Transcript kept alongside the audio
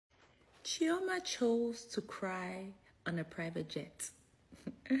Chioma chose to cry on a private jet.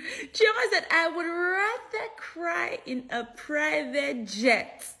 Chioma said, I would rather cry in a private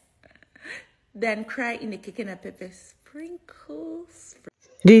jet than cry in a cake and a pepper sprinkles.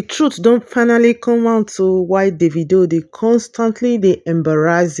 The truth don't finally come out to why Davido they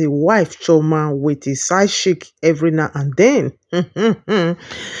embarrass the wife Chioma with his side chick every now and then.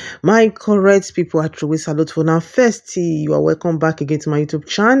 My correct people, I truly salute for now. First, you are welcome back again to my YouTube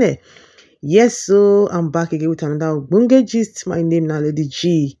channel. Yes, so I'm back again with another Bunge gist. My name is Lady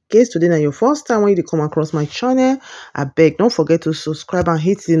G. In case today now your first time when you come across my channel, I beg don't forget to subscribe and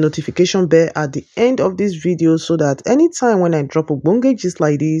hit the notification bell at the end of this video so that anytime when I drop a Bunge gist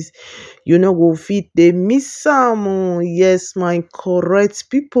like this, you know go fit they miss some. Yes, my correct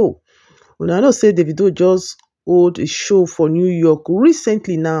people. When I know say Davido just hold a show for New York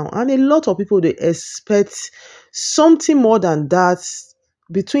recently now, and a lot of people they expect something more than that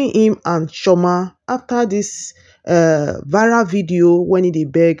between him and Chioma after this viral video when he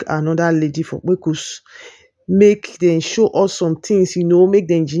beg another lady for make them show us some things, you know, make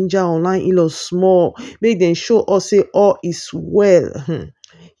them ginger online in small, make them show us say all is well.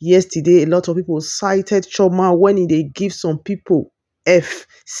 Yesterday, a lot of people cited Chioma when they give some people F,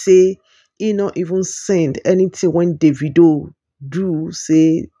 say he not even send anything when Davido do,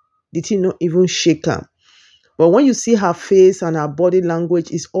 say did he not even shake him. But when you see her face and her body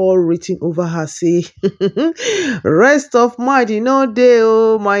language is all written over her, say, rest of mind, you know, they,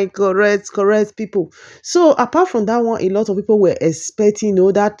 oh, my correct people. So apart from that one, a lot of people were expecting, you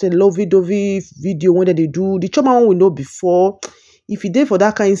know, that lovey-dovey video when they do. The Chioma one we know before. If you did for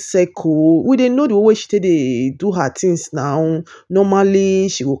that kind of circle, we didn't know the way they do her things now. Normally,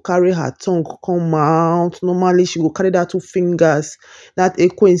 she will carry her tongue come out. Normally, she will carry that 2 fingers, that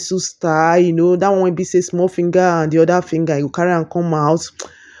Ekwensu style, you know, that one will be say small finger and the other finger, you carry and come out.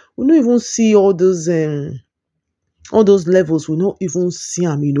 We don't even see all those levels, we don't even see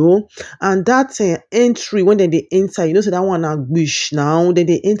them, you know. And that entry, when they enter, you know, so that one a wish now, then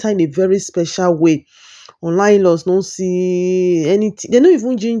they enter in a very special way. Online laws don't see anything. They don't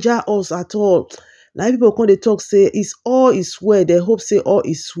even ginger us at all. Now people come they talk say it's all is well. They hope say all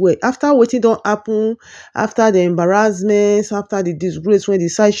is well. After waiting don't happen, after the embarrassments, after the disgrace, when the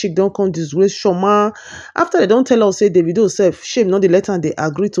side chick don't come disgrace Chioma, after they don't tell us say Davido self shame, not the letter and they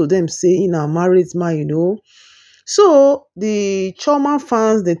agree to them say in a married man, you know. So the Chioma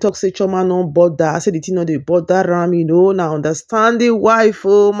fans they talk say Chioma no bother. I say the thing no they bother ram, you know. Now understanding wife,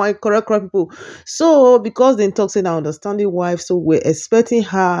 oh my correct people. So because they talk say now understanding wife, so we're expecting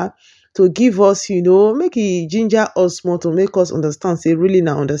her to give us, you know, make it ginger us more to make us understand. Say really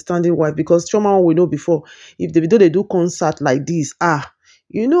now understanding wife, because Chioma we know before if they do concert like this,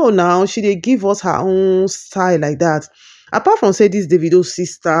 you know now she they give us her own style like that. Apart from say this Davido's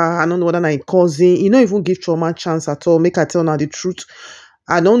sister, I don't know whether my cousin, you know, even give Chioma chance at all. Make her tell now the truth.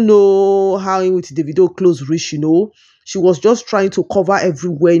 I don't know how with Davido close reach, you know. She was just trying to cover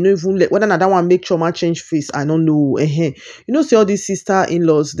everywhere, you know, even like whether another one make Chioma change face, I don't know. You know, see all these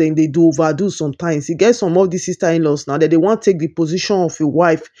sister-in-laws, then they do overdo sometimes. You get some of these sister-in-laws now that they want to take the position of a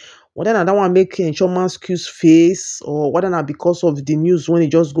wife. Whether another one make Chioma's excuse face, or whether not because of the news when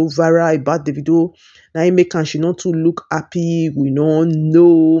it just go viral about Davido, now he make and she not to look happy. We don't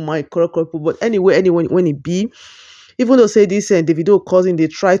know, my correct. But anyway, when it be, even though say this and Davido cousin, they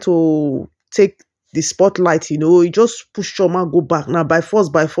try to take the spotlight, you know, he just push Chioma go back. Now by force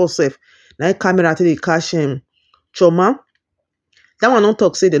self. Now camera till they catch him. Chioma. That one don't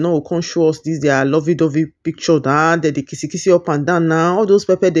talk say they no come show us this their lovey-dovey picture down, they kissy up and down now. All those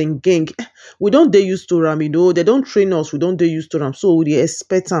pepper then gang. We don't they used to them, you know. They don't train us, we don't they used to them. So we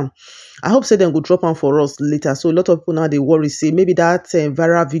expect them. I hope say them go drop them for us later. So a lot of people now they worry say maybe that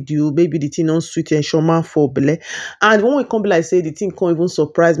viral video, maybe the thing on sweet and Chioma for belle. And when we come be like say the thing can't even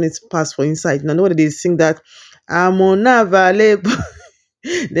surprise me to pass for inside. Now know what they sing that I'm unavailable.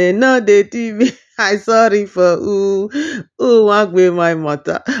 They know the TV. I sorry for who walk with my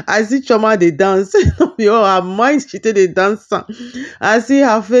mother. I see Chioma they dance. Her mind she take the dance. I see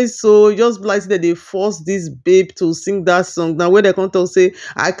her face, so just like that they force this babe to sing that song. Now where they come to say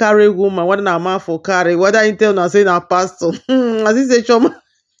I carry woman, what a man for carry, whether I tell na say na pastor. I see say Chioma.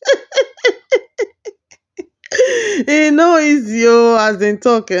 You know it's you as they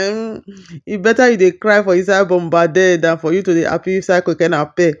talk. It better you they cry for inside bombarded than for you to the happy inside can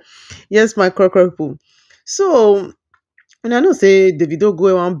appear. Yes, my correct people. So And I know say Davido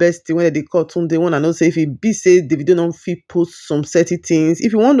go one best thing when they call Tunde one. I know say if it be say Davido don't fit post some certain things.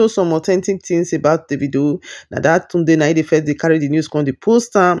 If you want to know some authentic things about Davido, now that Tunde na the first they carry the news come the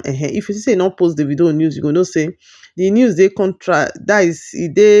post them. If you say not post Davido news, you go know say the news they that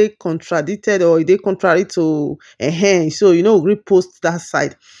is they contradicted or they contrary to so you know repost that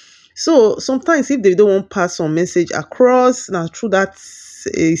side. So sometimes if they don't want pass some message across, now through that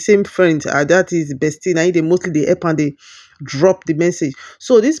same friend, that is bestie, now they mostly they help and they drop the message.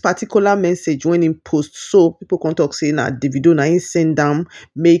 So this particular message when in post, so people can talk say na Davido na him send them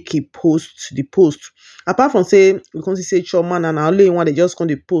make a post the post. Apart from say we can say Chioma and only one they just come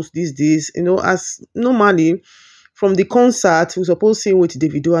to post these days, you know, as normally from the concert we suppose sing with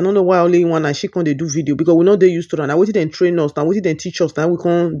Davido. I don't know why only one and she can't they do video because we know they used to run. Now what did train us? Now what did teach us? Now we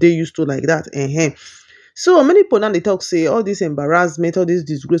can't they used to like that. So many people now they talk say all this embarrassment, all this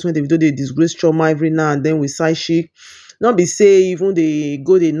disgrace when Davido they disgrace Chioma every now and then with side chick. Not be say even they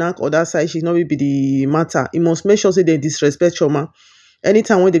go they knock other side chick, not be the matter. It must make sure say they disrespect Chioma.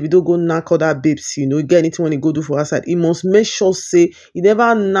 Anytime when Davido go knock other babes, you know, get anything when he go do for her side, he must make sure say he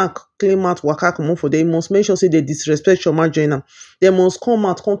never knock claim out waka come on for them. He must make sure say they disrespect Chioma joiner. They must come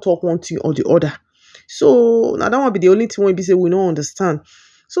out, come talk one thing or the other. So now that one be the only thing when be say we don't understand.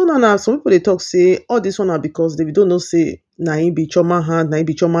 So now some people they talk say all this one are because Davido no say na him be Chioma hand, na him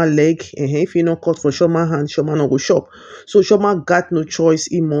be Chioma leg. If you not cut for Chioma hand, Chioma no go shop. So Chioma got no choice.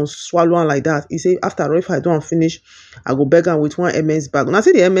 He must swallow on like that. He say after all, if I don't finish, I go beg him with one MS bag. When I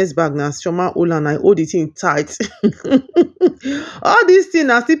say the MS bag now, Chioma hold and I hold the thing tight. All these things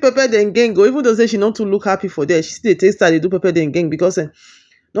are still pepper then gang go. Even though say she not to look happy for that, she still taste that they do pepper then gang because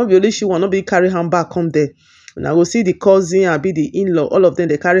not be only she want, not be carry handbag come there. And I go see the cousin and be the in-law, all of them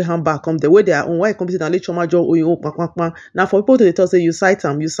they carry handbag come the way they are on why come sit and let Chioma just now for people to tell say you cite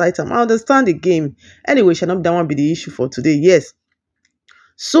them. I understand the game. Anyway, shall not that one be the issue for today. Yes.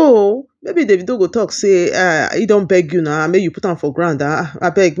 So maybe Davido go talk say he don't beg you now, make you put on for ground. I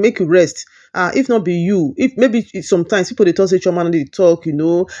beg, make you rest. If not be you, if maybe sometimes people they talk say Chioma no dey talk, you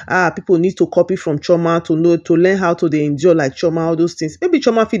know, people need to copy from Chioma to know to learn how to they endure like Chioma, all those things. Maybe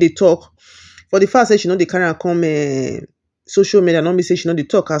Chioma fit they talk. For the fact say she know they carry her come social media, not me say she know they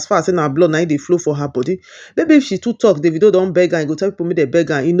talk as far as say na blood na dey flow for her body. Maybe if she too talk, Davido don't beg her and go tell people make they beg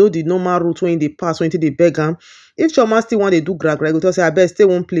her. You know the normal route when they pass when they beg her. If Chioma still want to do grag, go tell say I best stay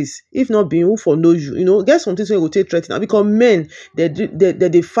one place. If not being who for know you, you know, get something so you go take threaten. Because men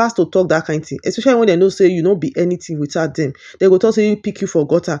they fast to talk that kind of thing, especially when they know say you not be anything without them. They go tell say you pick you for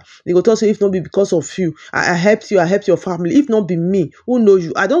gutter. They go tell say if not be because of you, I helped you, I helped your family. If not be me, who know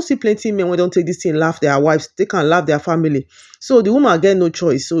you? I don't see plenty men when don't take this thing laugh their wives. They can laugh their family. So the woman get no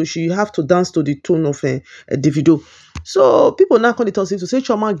choice. So she have to dance to the tune of Davido. So people now come to talk to say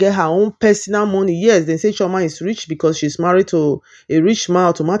Chioma get her own personal money. Yes, they say Chioma is rich because she's married to a rich man.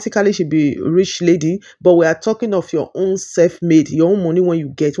 Automatically she be a rich lady. But we are talking of your own self-made, your own money when you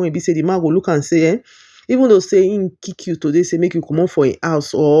get. When you be say the man go look and say, even though say him kick you today, say make you come on for a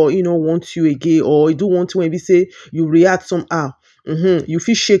house or you know want you again, or you do want to maybe say you react somehow. You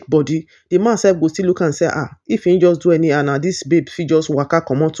feel shake body. The man self go still look and say, if he just do any now this babe feel just waka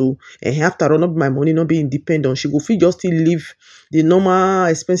come out to and after all not be my money, not be independent. She go feel just still live the normal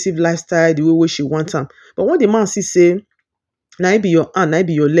expensive lifestyle the way she wants them. But when the man see say na be your hand, na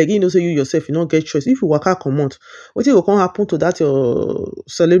be your leg, you know, so you yourself you not get choice. If you waka come out, what will come happen to that your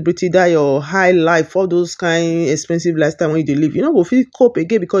celebrity, that your high life, all those kind expensive lifestyle when you live, you know, go feel cope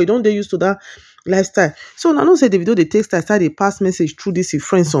again because you don't get used to that lifestyle. So now don't say Davido they take style they pass message through this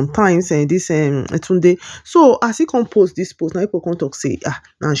friends sometimes and this Tunde. So as he come post this post, now people come talk say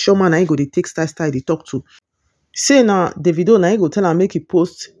now Chioma now go they take style they talk to. Say now Davido now go tell her make he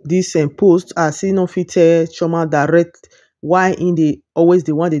post this post as he no fit tell Chioma direct why in the always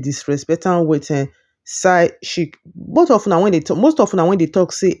the one they disrespect and with side chick. Both of now when they talk, most often now when they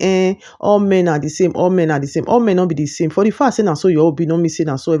talk say all men are the same, all men are the same, all men not be the same. For the fact say now so you all be, no me say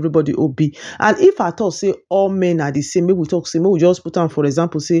now so everybody all be. And if I talk say all men are the same, maybe we talk say maybe we just put on for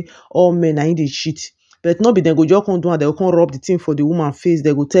example say all men are in the cheat. But not be then go just come do and they go come rub the thing for the woman face.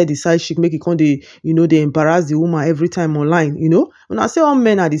 They go tell the side chick make it come they you know they embarrass the woman every time online. You know when I say all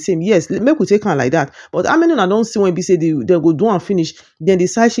men are the same, yes, make we take her like that. But how many I don't see when be say they go do and finish, then the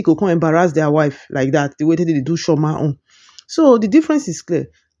side chick will come embarrass their wife like that. The way they do Chioma on. So the difference is clear.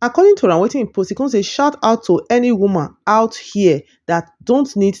 According to waiting in post, he can say shout out to any woman out here that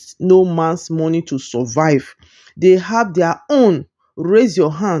don't need no man's money to survive. They have their own. Raise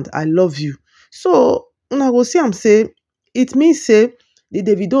your hand. I love you. So when I go see am say it means say the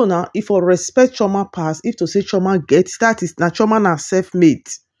Davido now if for respect Chioma pass, if to say Chioma get that is na Chioma na self-made.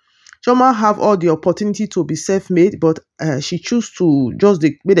 Chioma have all the opportunity to be self-made, but she choose to just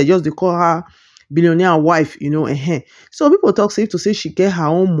they call her billionaire wife, So people talk say to say she get her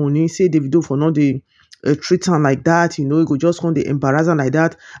own money, say Davido for not the treat her like that, it go just come dey embarrass her like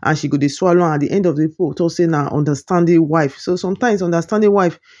that, and she go dey swallow, and at the end of the people talk say na understanding wife. So sometimes understanding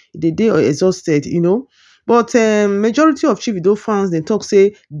wife dey exhausted, But majority of Davido fans, they talk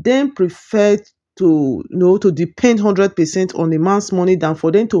say them prefer to to depend 100% on the man's money than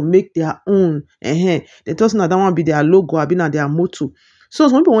for them to make their own. They talk say na that one be their logo, abi na their motto. So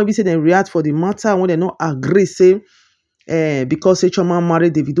some people when be say they react for the matter when they not agree, say because say Chioma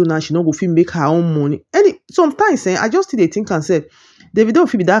married Davido now, she no go fit make her own money. Sometimes I just still dey think and say Davido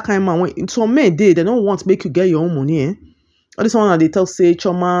fit be that kind of man when some men they don't want to make you get your own money. All this one that they talk say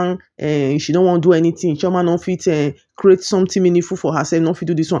Chioma she don't want to do anything. Chioma no fit create something meaningful for herself, no fit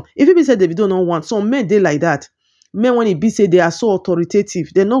do this one. If it be say Davido no want, some men they like that. Men when it be say they are so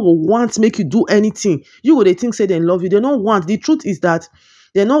authoritative, they no go want make you do anything. You go they think say they love you. They don't want. The truth is that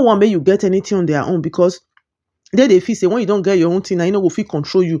they don't want make you get anything on their own, because they feel say when you don't get your own thing, now you know go fit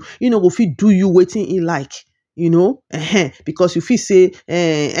control you. You know go fit do you waiting in like, because you feel say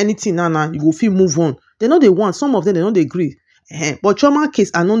anything now you go fit move on. They know they want. Some of them they don't agree. But Chioma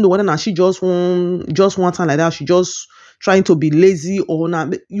case, I don't know whether she just want her like that. She just trying to be lazy, or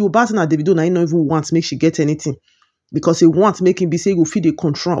not. You batten at Davido now, you don't even want to make she get anything, because he wants make him be say go fit the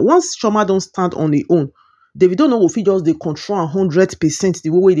control. Once Chioma don't stand on the own, Davido no go fit just the control 100% the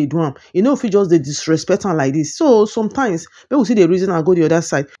way they do am. If just the disrespect am like this. So sometimes people see the reason I go the other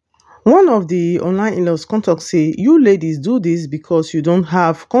side. One of the online in-laws contact say, you ladies do this because you don't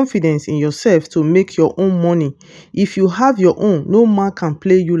have confidence in yourself to make your own money. If you have your own, no man can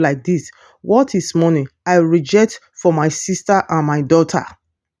play you like this. What is money? I reject for my sister and my daughter.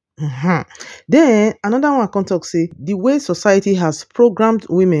 Then another one contact say, the way society has programmed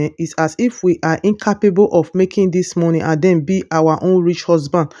women is as if we are incapable of making this money and then be our own rich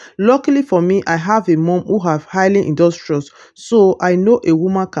husband. Luckily for me, I have a mom who have highly industrious, so I know a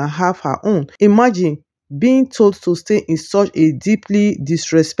woman can have her own. Imagine being told to stay in such a deeply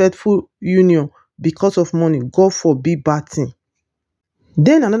disrespectful union because of money. God forbid bad thing.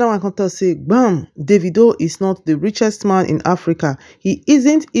 Then another one contact say, bam, Davido is not the richest man in Africa. He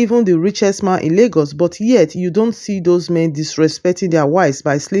isn't even the richest man in Lagos, but yet you don't see those men disrespecting their wives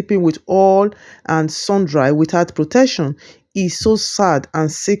by sleeping with all and sundry without protection. It's so sad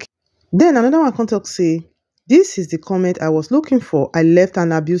and sick. Then another one contact say, this is the comment I was looking for. I left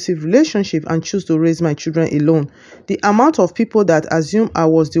an abusive relationship and choose to raise my children alone. The amount of people that assume I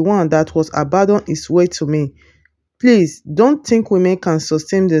was the one that was abandoned is way to me. Please, don't think women can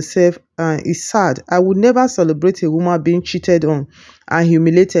sustain themselves. It's sad. I would never celebrate a woman being cheated on and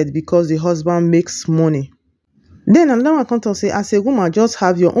humiliated because the husband makes money. Then another one comes to say, as a woman, just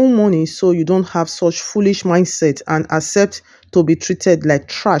have your own money so you don't have such foolish mindset and accept to be treated like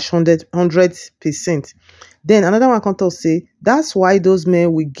trash 100%. Then another one comes to say, that's why those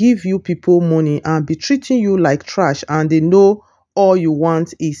men will give you people money and be treating you like trash, and they know all you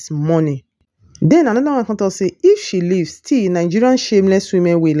want is money. Then another one comes to say, if she leaves, still Nigerian shameless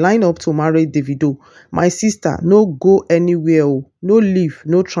women will line up to marry Davido. My sister, no go anywhere, no leave,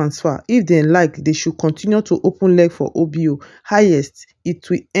 no transfer. If they like, they should continue to open leg for OBO. Highest, it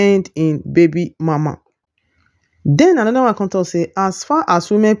will end in baby mama. Then another one comes to say, as far as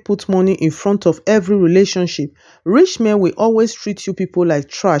women put money in front of every relationship, rich men will always treat you people like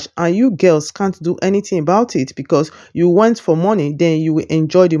trash, and you girls can't do anything about it because you went for money, then you will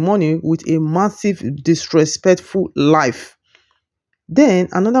enjoy the money with a massive disrespectful life. Then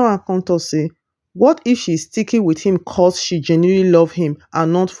another one comes to say, what if she's sticking with him cause she genuinely love him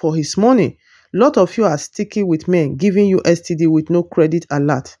and not for his money? Lot of you are sticking with men giving you STD with no credit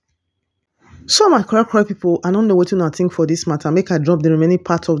alert. So my correct people, I don't know what you think for this matter. Make I drop the remaining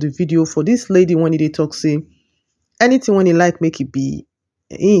part of the video for this lady when they talk say anything when he like make it be.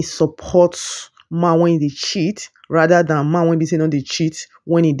 He supports man when they cheat rather than man when they say no they cheat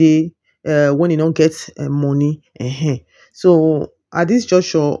when he don't get money. So at this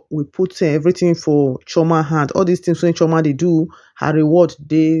juncture we put everything for Chioma hand. All these things when Chioma they do, her reward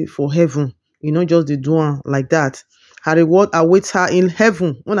they for heaven. Just the do like that. Her reward awaits her in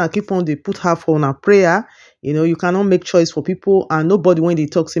heaven. When I keep on, they put her for a prayer. You cannot make choice for people, and nobody when they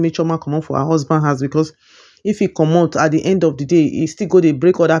talk say make Chioma come out for her husband house, because if he come out at the end of the day, he still go they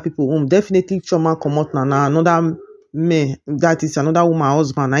break other people home. Definitely Chioma come out now another man, that is another woman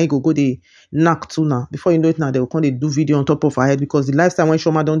husband. Now he go they knock too now. Before you know it now, they will come they do video on top of her head, because the lifestyle when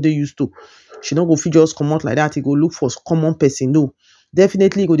Chioma don't they used to, she don't go fit just come out like that. He go look for common person. No.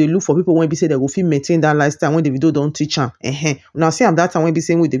 definitely go dey look for people when be say they go fit maintain that lifestyle when Davido don't teach am. Now see am that time when be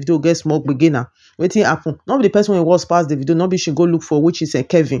saying with Davido get small beginner. Wetin happen? Not be the person wey was past Davido, not be she go look for, which is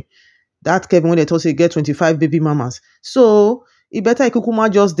Kevin. That Kevin when they talk say get 25 baby mamas. So it better Kukuma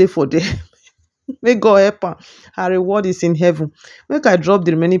just dey for there. May God help her. Her reward is in heaven. Make I drop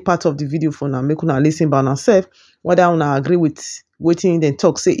the remaining part of the video for now. Make una listen by herself. Whether una agree with waiting then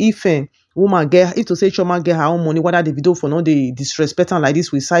talk. Say if woman get, if to say Chioma get her own money, whether the video for not the disrespect like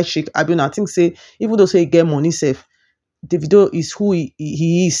this with side chick. I think say even though say he get money safe, Davido is who he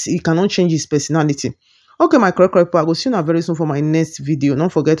is. He cannot change his personality. Okay, my correct people, I will see you very soon for my next video.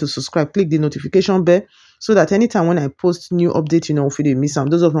 Don't forget to subscribe, click the notification bell so that anytime when I post new update, if you miss them.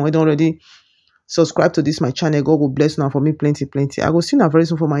 Those of them who don't already subscribe to this my channel, God will bless you for me plenty. I will see you very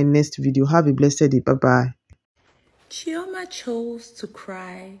soon for my next video. Have a blessed day. Bye bye. Chioma chose to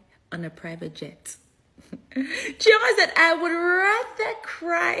cry on a private jet. Chioma said, I would rather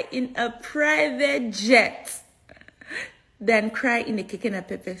cry in a private jet than cry in a cake and a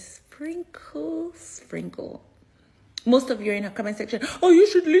pepper. Sprinkle. Most of you are in a comment section. Oh, you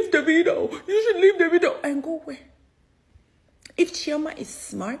should leave Davido. You should leave Davido and go where? If Chioma is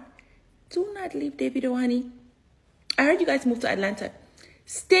smart, do not leave Davido, honey. I heard you guys moved to Atlanta.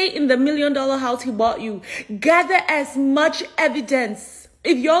 Stay in the $1 million house he bought you. Gather as much evidence.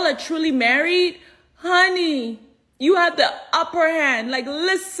 If y'all are truly married, honey, you have the upper hand. Like,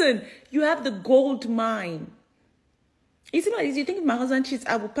 listen, you have the gold mine. You see, like, you think if my husband cheats,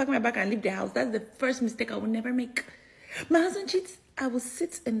 I will pack my bag and leave the house. That's the first mistake I will never make. My husband cheats, I will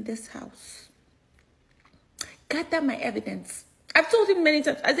sit in this house. Gather my evidence. I've told him many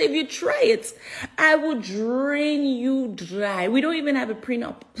times. I say, if you try it, I will drain you dry. We don't even have a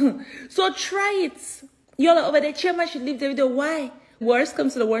prenup. So try it. Y'all are over there. Chioma should leave Davido. Why? Worst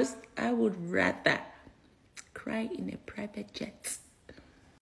comes to the worst, I would rather cry in a private jet.